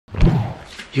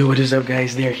Yo, what is up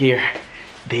guys? They're here.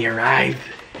 They arrived.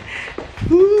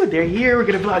 Woo, they're here. We're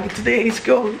gonna vlog it today. Let's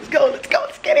go. Let's go. Let's go.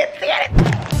 Let's get it. Let's get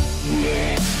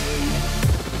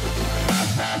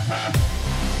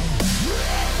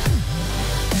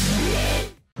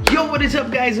it. Yo, what is up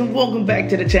guys and welcome back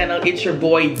to the channel. It's your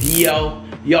boy Dio.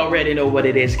 You already know what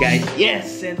it is guys.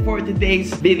 Yes, and for today's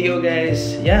video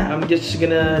guys, yeah, I'm just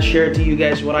gonna share to you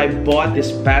guys what I bought this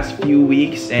past few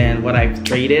weeks and what I've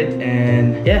traded.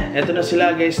 And yeah, eto na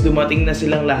sila guys, dumating na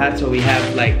silang lahat. So we have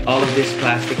like all of this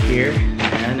plastic here.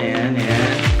 And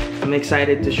I'm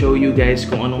excited to show you guys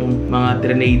kung anong mga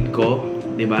trade ko.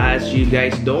 Diba? As you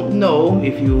guys don't know,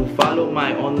 if you follow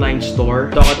my online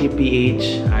store, Talkative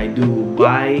PH, I do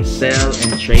buy, sell,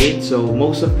 and trade. So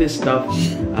most of this stuff,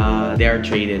 they are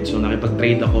traded. So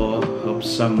nakipag-trade ako of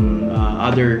some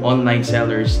other online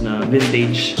sellers na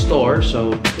vintage store.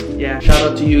 So yeah, shout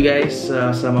out to you guys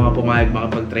sa mga pumayag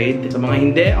makapag-trade. Sa mga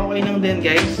hindi, okay lang din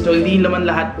guys. So hindi naman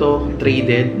lahat to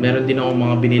traded. Meron din akong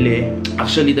mga binili.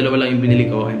 Actually, dalawa lang yung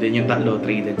binili ko and then yung tatlo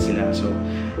traded sila. So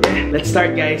yeah, let's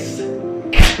start guys.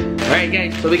 Alright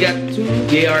guys, so we got two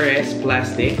JRS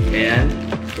plastic. Ayan.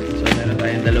 So meron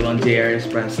tayong dalawang JRS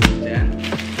plastic. Ayan.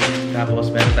 Tapos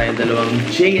meron tayong dalawang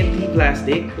J&T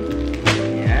plastic.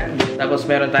 Ayan. Tapos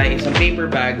meron tayong isang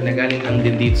paper bag na galing lang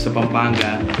din dito sa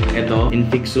Pampanga. Ito,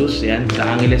 Invictus. Ayan. Sa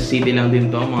Angeles City lang din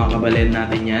to. Mga kabalen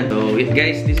natin yan. So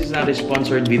guys, this is not a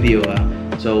sponsored video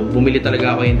So bumili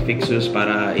talaga ako yung Invictus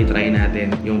para i-try natin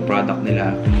yung product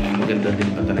nila. Maganda din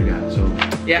pa talaga. So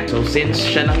yeah, so since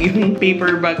siya lang yung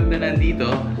paper bag na nandito,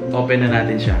 open na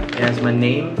natin siya. It has my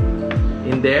name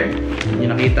in there. Hindi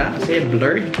nyo nakita kasi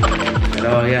blurred.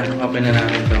 Pero yeah, open na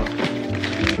natin to.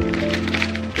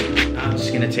 I'm just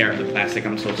gonna tear up the plastic.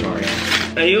 I'm so sorry.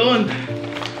 Ayun!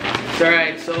 It's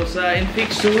alright. So sa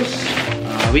Invictus,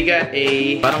 we got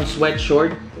a parang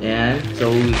sweatshirt. And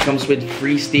so it comes with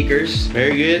free stickers.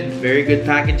 Very good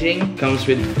packaging. Comes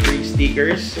with free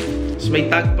stickers. So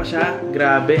may tag pa siya.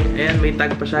 Grabe. Ayan, may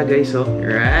tag pa siya guys. Oh.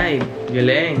 Right.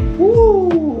 Galing.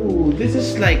 Woo! This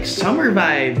is like summer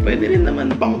vibe. Pwede rin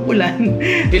naman pang ulan.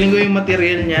 Feeling ko yung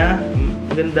material niya.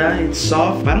 Ganda. It's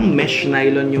soft. Parang mesh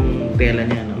nylon yung tela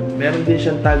niya. No? Meron din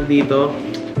siyang tag dito.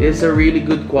 It's a really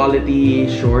good quality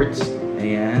shorts.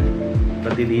 Ayan.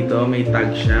 Pati dito may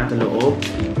tag siya sa loob.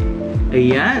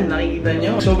 Ayan, nakikita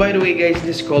nyo. So by the way guys,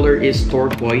 this color is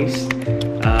turquoise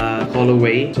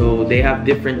colorway. So they have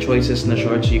different choices na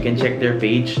shorts. You can check their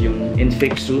page, yung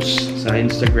Invictus sa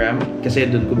Instagram.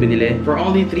 Kasi doon ko binili. For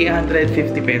only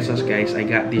 350 pesos guys, I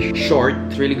got this short.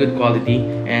 It's really good quality.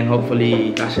 And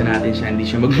hopefully, kasya natin siya. Hindi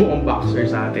siya magbuong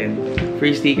boxer sa atin.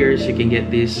 Free stickers, you can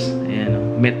get this.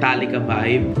 Ayan, Metallica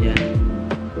vibe. Ayan.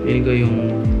 Feeling ko yung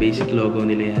basic logo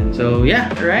nila yan. So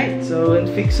yeah, alright. So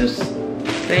Invictus.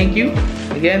 Thank you.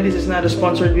 Again, this is not a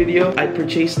sponsored video. I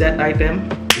purchased that item.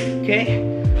 Okay,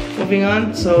 moving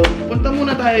on. So, punta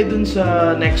muna tayo dun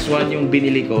sa next one, yung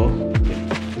binili ko.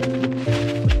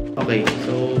 Okay,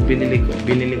 so binili ko.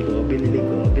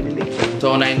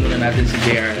 So, unahin muna natin si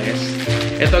JRS.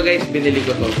 Ito guys, binili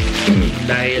ko to.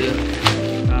 Dahil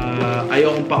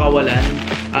ayokong pakawalan.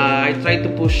 I tried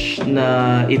to push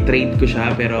na i-trade ko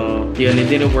siya, pero yun, it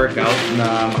didn't work out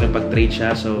na makipag-trade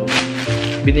siya. So,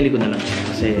 binili ko na lang siya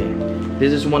kasi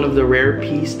this is one of the rare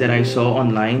piece that I saw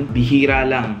online. Bihira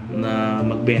lang na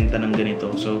magbenta ng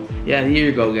ganito. So, yeah, here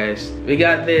you go guys. We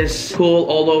got this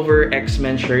cool all-over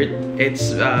X-Men shirt.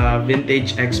 It's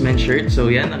vintage X-Men shirt.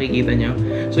 So, yan, nakikita nyo.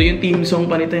 So, yung team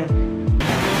song pa nito yan.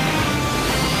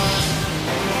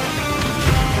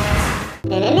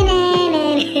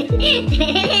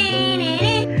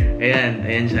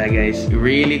 Ayan siya guys.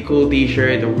 Really cool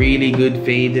t-shirt, a really good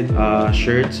faded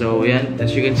shirt. So ayan,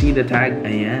 as you can see the tag,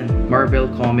 ayan. Marvel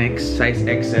Comics, size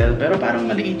XL. Pero parang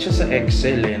maliit siya sa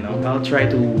XL eh, no? I'll try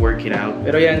to work it out.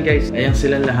 Pero ayan guys, ayan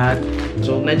silang lahat.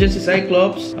 So nandiyan si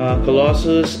Cyclops,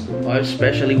 Colossus,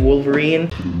 especially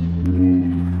Wolverine.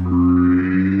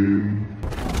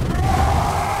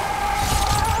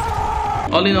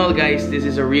 All in all guys, this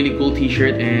is a really cool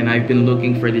t-shirt and I've been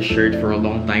looking for this shirt for a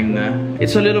long time na.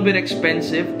 It's a little bit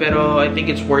expensive pero I think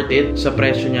it's worth it sa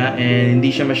presyo niya and hindi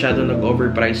siya masyado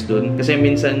nag-overprice dun. Kasi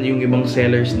minsan yung ibang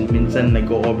sellers, minsan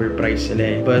nag-overprice sila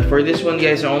eh. But for this one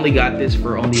guys, I only got this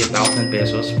for only 1,000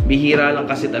 pesos. Bihira lang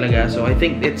kasi talaga. So I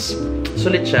think it's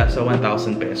sulit siya sa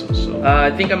 1,000 pesos. So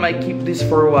I think I might keep this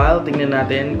for a while. Tingnan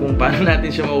natin kung paano natin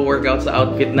siya ma-workout sa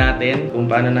outfit natin. Kung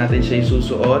paano natin siya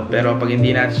isusuot. Pero pag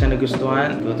hindi natin siya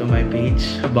nagustuhan, go to my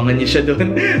page. Abangan niyo siya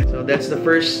doon. So that's the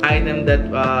first item that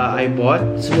I bought.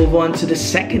 Let's move on to the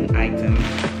second item.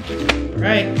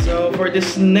 Right, so for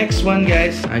this next one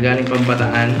guys, galing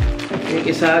Pambataan. Yung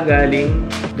isa galing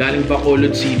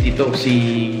Bacolod City to,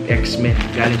 si X-Men.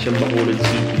 Galing siyang Bacolod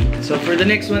City. So for the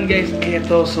next one guys,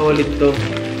 eto solid to.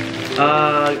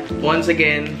 Once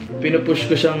again, pinupush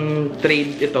ko siyang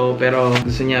trade ito, pero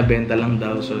gusto niya benta lang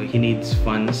daw, so he needs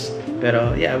funds.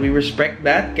 Pero yeah, we respect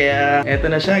that. Kaya eto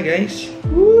na siya guys.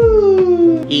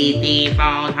 Woo! E.T.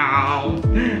 phone home.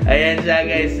 Ayan siya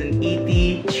guys, an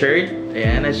E.T. shirt.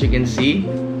 Ayan, as you can see.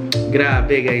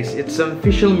 Grabe guys, it's some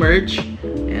official merch.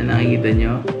 Ayan, nakikita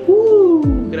nyo. Woo!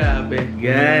 Grabe.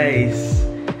 Guys,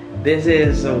 this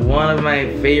is one of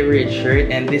my favorite shirt,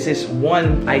 and this is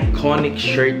one iconic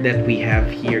shirt that we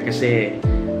have here. Kasi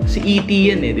si E.T.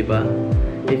 yan eh, di ba?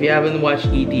 If you haven't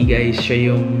watched E.T. guys,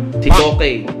 siya yung si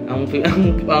Kokey. Ang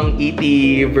E.T.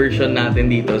 version natin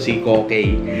dito, si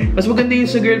Kokey. Mas maganda yung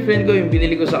sa girlfriend ko, yung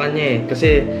binili ko sa kanya eh.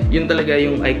 Kasi yun talaga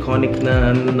yung iconic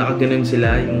na nakaganon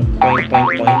sila, yung point,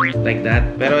 like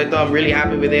that. Pero ito, I'm really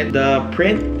happy with it. The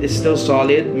print is still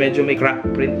solid. Medyo may crack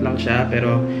print lang siya.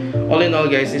 Pero all in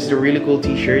all guys, this is a really cool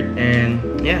t-shirt. And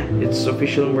yeah, it's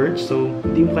official merch. So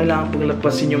hindi mo kailangan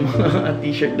paglagpasin yung mga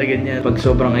t-shirt na ganyan pag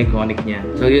sobrang iconic niya.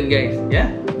 So yun guys, yeah,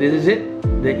 this is it.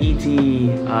 The E.T.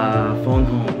 phone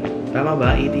home. Tama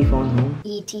ba? E.T. phone home?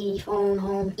 E.T. phone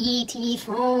home. E.T.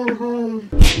 phone home.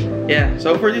 Yeah,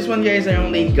 so for this one guys, I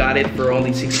only got it for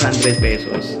only 600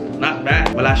 pesos. Not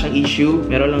bad. Wala siyang issue.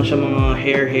 Meron lang siya mga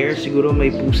hair. Siguro may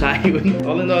pusa yun.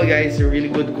 All in all guys, a really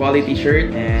good quality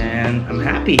shirt. And I'm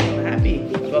happy.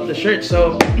 About the shirt.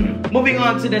 So, moving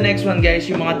on to the next one guys,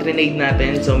 yung mga trinade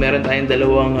natin. So, meron tayong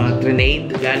dalawang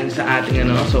trinade galing sa ating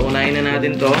ano. So, unahin na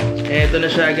natin to. Ito na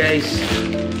siya guys.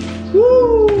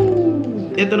 Woo!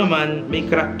 Ito naman, may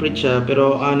crack print siya.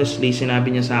 Pero honestly,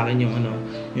 sinabi niya sa akin yung ano,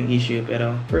 yung issue.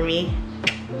 Pero for me,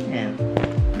 man,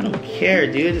 I don't care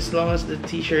dude. As long as the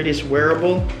t-shirt is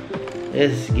wearable,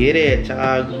 let's get it.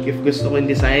 Tsaka, if gusto ko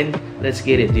yung design, let's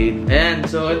get it, dude. Ayan,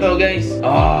 so ito guys.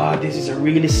 Oh, this is a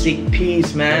really sick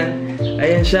piece, man.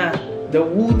 Ayan siya. The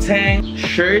Wu-Tang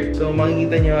shirt. So,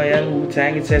 makikita nyo, ayan,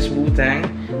 Wu-Tang. It says Wu-Tang.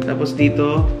 Tapos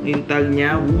dito, yung tag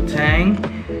niya, Wu-Tang.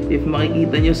 If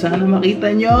makikita nyo, sana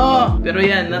makita nyo. Pero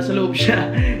yan, nasa loob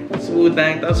siya. It's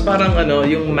Wu-Tang. Tapos parang ano,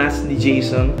 yung mask ni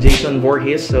Jason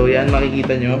Voorhees. So, yan,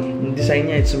 makikita nyo. Yung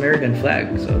design niya, it's American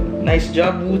flag. So, nice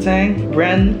job, Wu-Tang.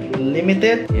 Brand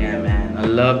limited. Yeah, man. I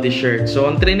love this shirt. So,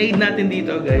 ang trinade natin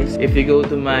dito, guys, if you go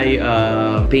to my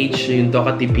page, yung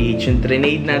Dokati page, yung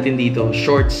trinade natin dito,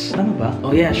 shorts. Ano ba? Oh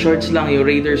yeah, shorts lang. Yung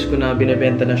Raiders ko na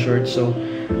binibenta na shorts. So,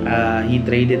 he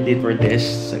traded it for this.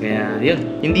 So, kaya,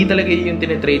 yun. Hindi talaga yung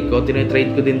tinitrade ko.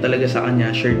 Tinitrade ko din talaga sa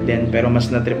kanya, shirt din. Pero mas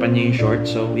natripan niya yung short.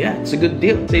 So, yeah, it's a good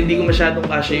deal. So, hindi ko masyadong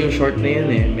kasya yung short na yun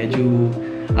eh. Medyo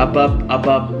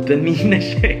above the knee na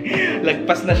siya eh.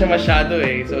 Lagpas na siya masyado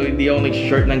eh. So, hindi ako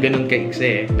nag-short ng ganun kaiksi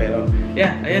eh. Pero,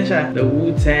 yeah, ayan siya. The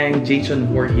Wu-Tang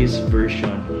Jason Voorhees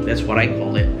version. That's what I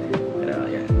call it. Pero,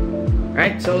 yeah.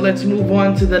 Alright, so let's move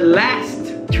on to the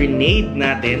last trinade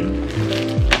natin.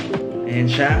 Ayan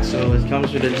siya. So, it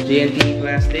comes with a TNT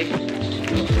plastic.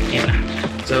 Ayan na.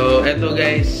 So, eto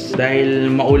guys, dahil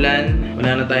maulan,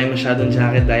 wala na tayong masyadong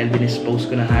jacket dahil dinispose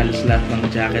ko na halos lahat ng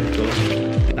jacket ko.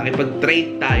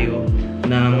 Nakipag-trade tayo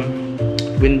ng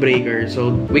windbreaker.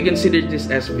 So, we consider this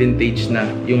as vintage na,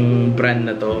 yung brand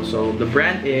na to. So, the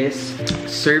brand is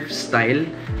Surf Style.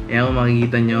 Ayan kung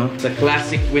makikita nyo. It's a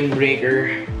classic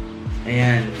windbreaker.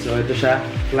 Ayan. So, ito siya.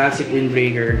 Classic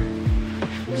windbreaker.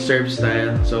 Surf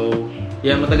Style. So,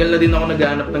 yeah, matagal na din ako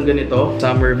naghahanap ng ganito.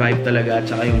 Summer vibe talaga.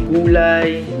 Tsaka yung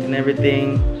kulay and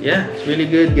everything. Yeah, it's really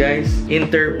good, guys.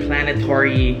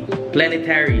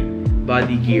 Planetary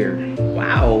body gear.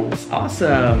 Wow, it's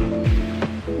awesome.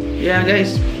 Yeah,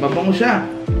 guys, mabango siya.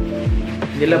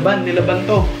 Nilaban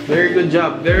to. Very good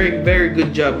job. Very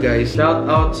good job, guys. Shout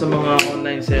out sa mga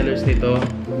online sellers nito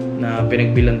na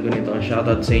pinagbilan ko nito. Shout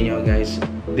out sa inyo, guys.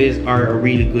 These are a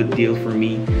really good deal for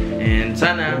me. And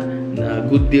sana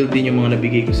good deal din yung mga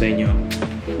nabigay ko sa inyo.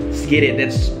 Let's get it.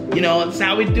 That's, you know, that's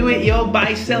how we do it, yo.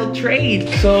 Buy, sell, trade.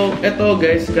 So, eto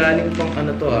guys, galing pang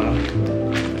ano to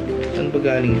saan ba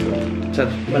galing ito? Sa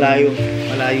malayo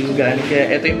galing.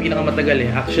 Kaya eto yung pinakamatagal eh.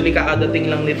 Actually, kakadating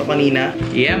lang nito kanina.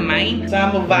 Yeah, mine.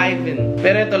 Sama vibing.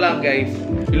 Pero eto lang guys,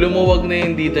 lumuwag na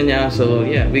yung dito niya. So,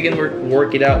 yeah, we can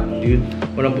work it out, dude.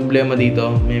 Walang problema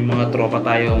dito. May mga tropa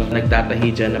tayong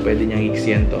nagtatahi dyan na pwede niyang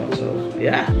iksyen to. So,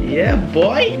 yeah,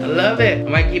 boy! I love it! I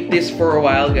might keep this for a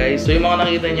while, guys. So, yung mga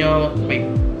nakita nyo, may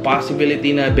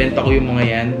possibility na benta ko yung mga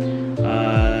yan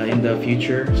in in the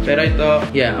future. Pero ito,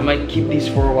 yeah, I might keep these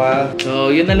for a while.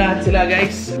 So, yun na lahat sila,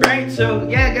 guys. Right, so,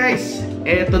 yeah, guys.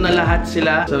 Eto na lahat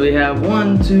sila. So, we have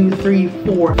 1, 2, 3,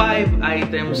 4, 5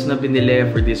 items na binili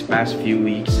for this past few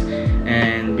weeks.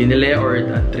 And binili or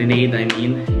trinade, I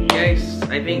mean. Guys,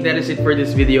 I think that is it for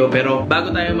this video. Pero bago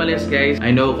tayo malis, guys,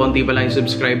 I know konti pa lang yung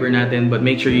subscriber natin, but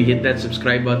make sure you hit that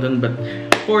subscribe button. But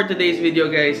for today's video,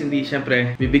 guys, hindi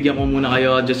syempre bibigyan ko muna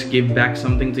kayo, just give back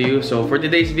something to you. So for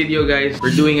today's video, guys,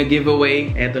 we're doing a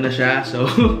giveaway. Eto na siya. So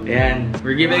ayan,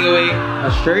 we're giving away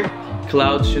a shirt,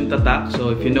 Clouds yung tatak.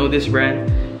 So if you know this brand,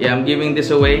 yeah, I'm giving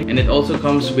this away. And it also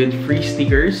comes with free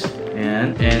stickers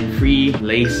and free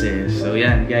laces. So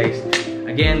yeah, guys,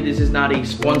 again, this is not a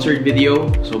sponsored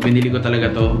video, so binili ko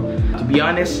talaga to. To be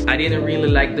honest, I didn't really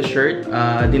like the shirt.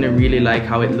 I didn't really like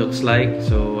how it looks like.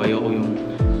 So ayoko yung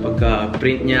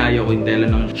pagka-print niya, ayoko yung tela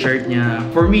ng shirt niya.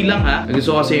 For me lang ha,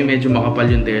 gusto ko kasi yung medyo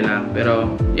makapal yung tela.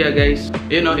 Pero yeah guys,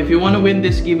 you know, if you want to win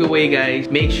this giveaway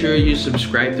guys, make sure you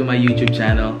subscribe to my YouTube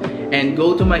channel. And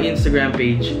go to my Instagram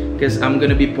page because I'm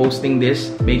gonna be posting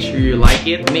this. Make sure you like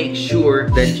it. Make sure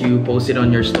that you post it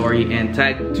on your story and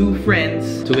tag 2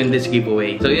 friends to win this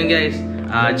giveaway. So yun guys,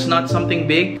 it's not something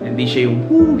big. Hindi siya yung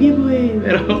woo giveaway.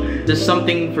 Pero just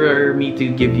something for me to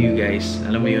give you guys.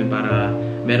 Alam mo yun, para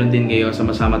meron din kayo,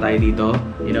 sama-sama tayo dito.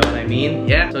 You know what I mean?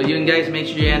 Yeah. So yun guys, make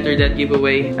sure you enter that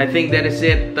giveaway. I think that is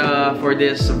it for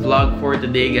this vlog for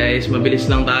today guys.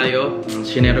 Mabilis lang tayo.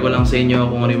 Shinare ko lang sa inyo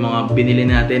kung ano yung mga binili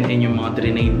natin and yung mga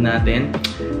trinade natin.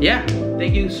 Yeah.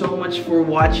 Thank you so much for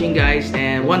watching guys,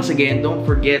 and once again don't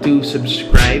forget to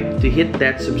subscribe, to hit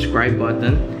that subscribe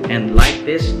button and like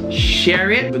this, share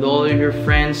it with all of your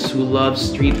friends who love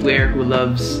streetwear, who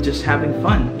loves just having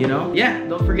fun, you know. Yeah,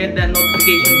 don't forget that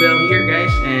notification bell here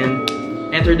guys, and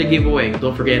enter the giveaway.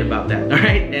 Don't forget about that. All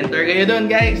right, enter kayo dun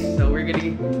guys. So we're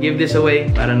gonna give this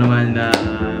away para naman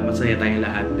masaya tayong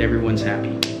lahat, everyone's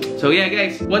happy. So yeah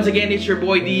guys, once again it's your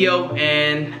boy Dio,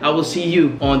 and I will see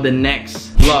you on the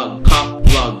next vlog. Cop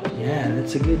Vlog. Yeah,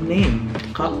 that's a good name.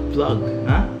 Cop Vlog.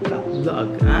 Huh? Cop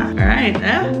Vlog. Huh? Alright,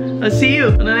 I'll see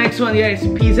you on the next one guys.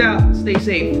 Peace out. Stay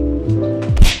safe.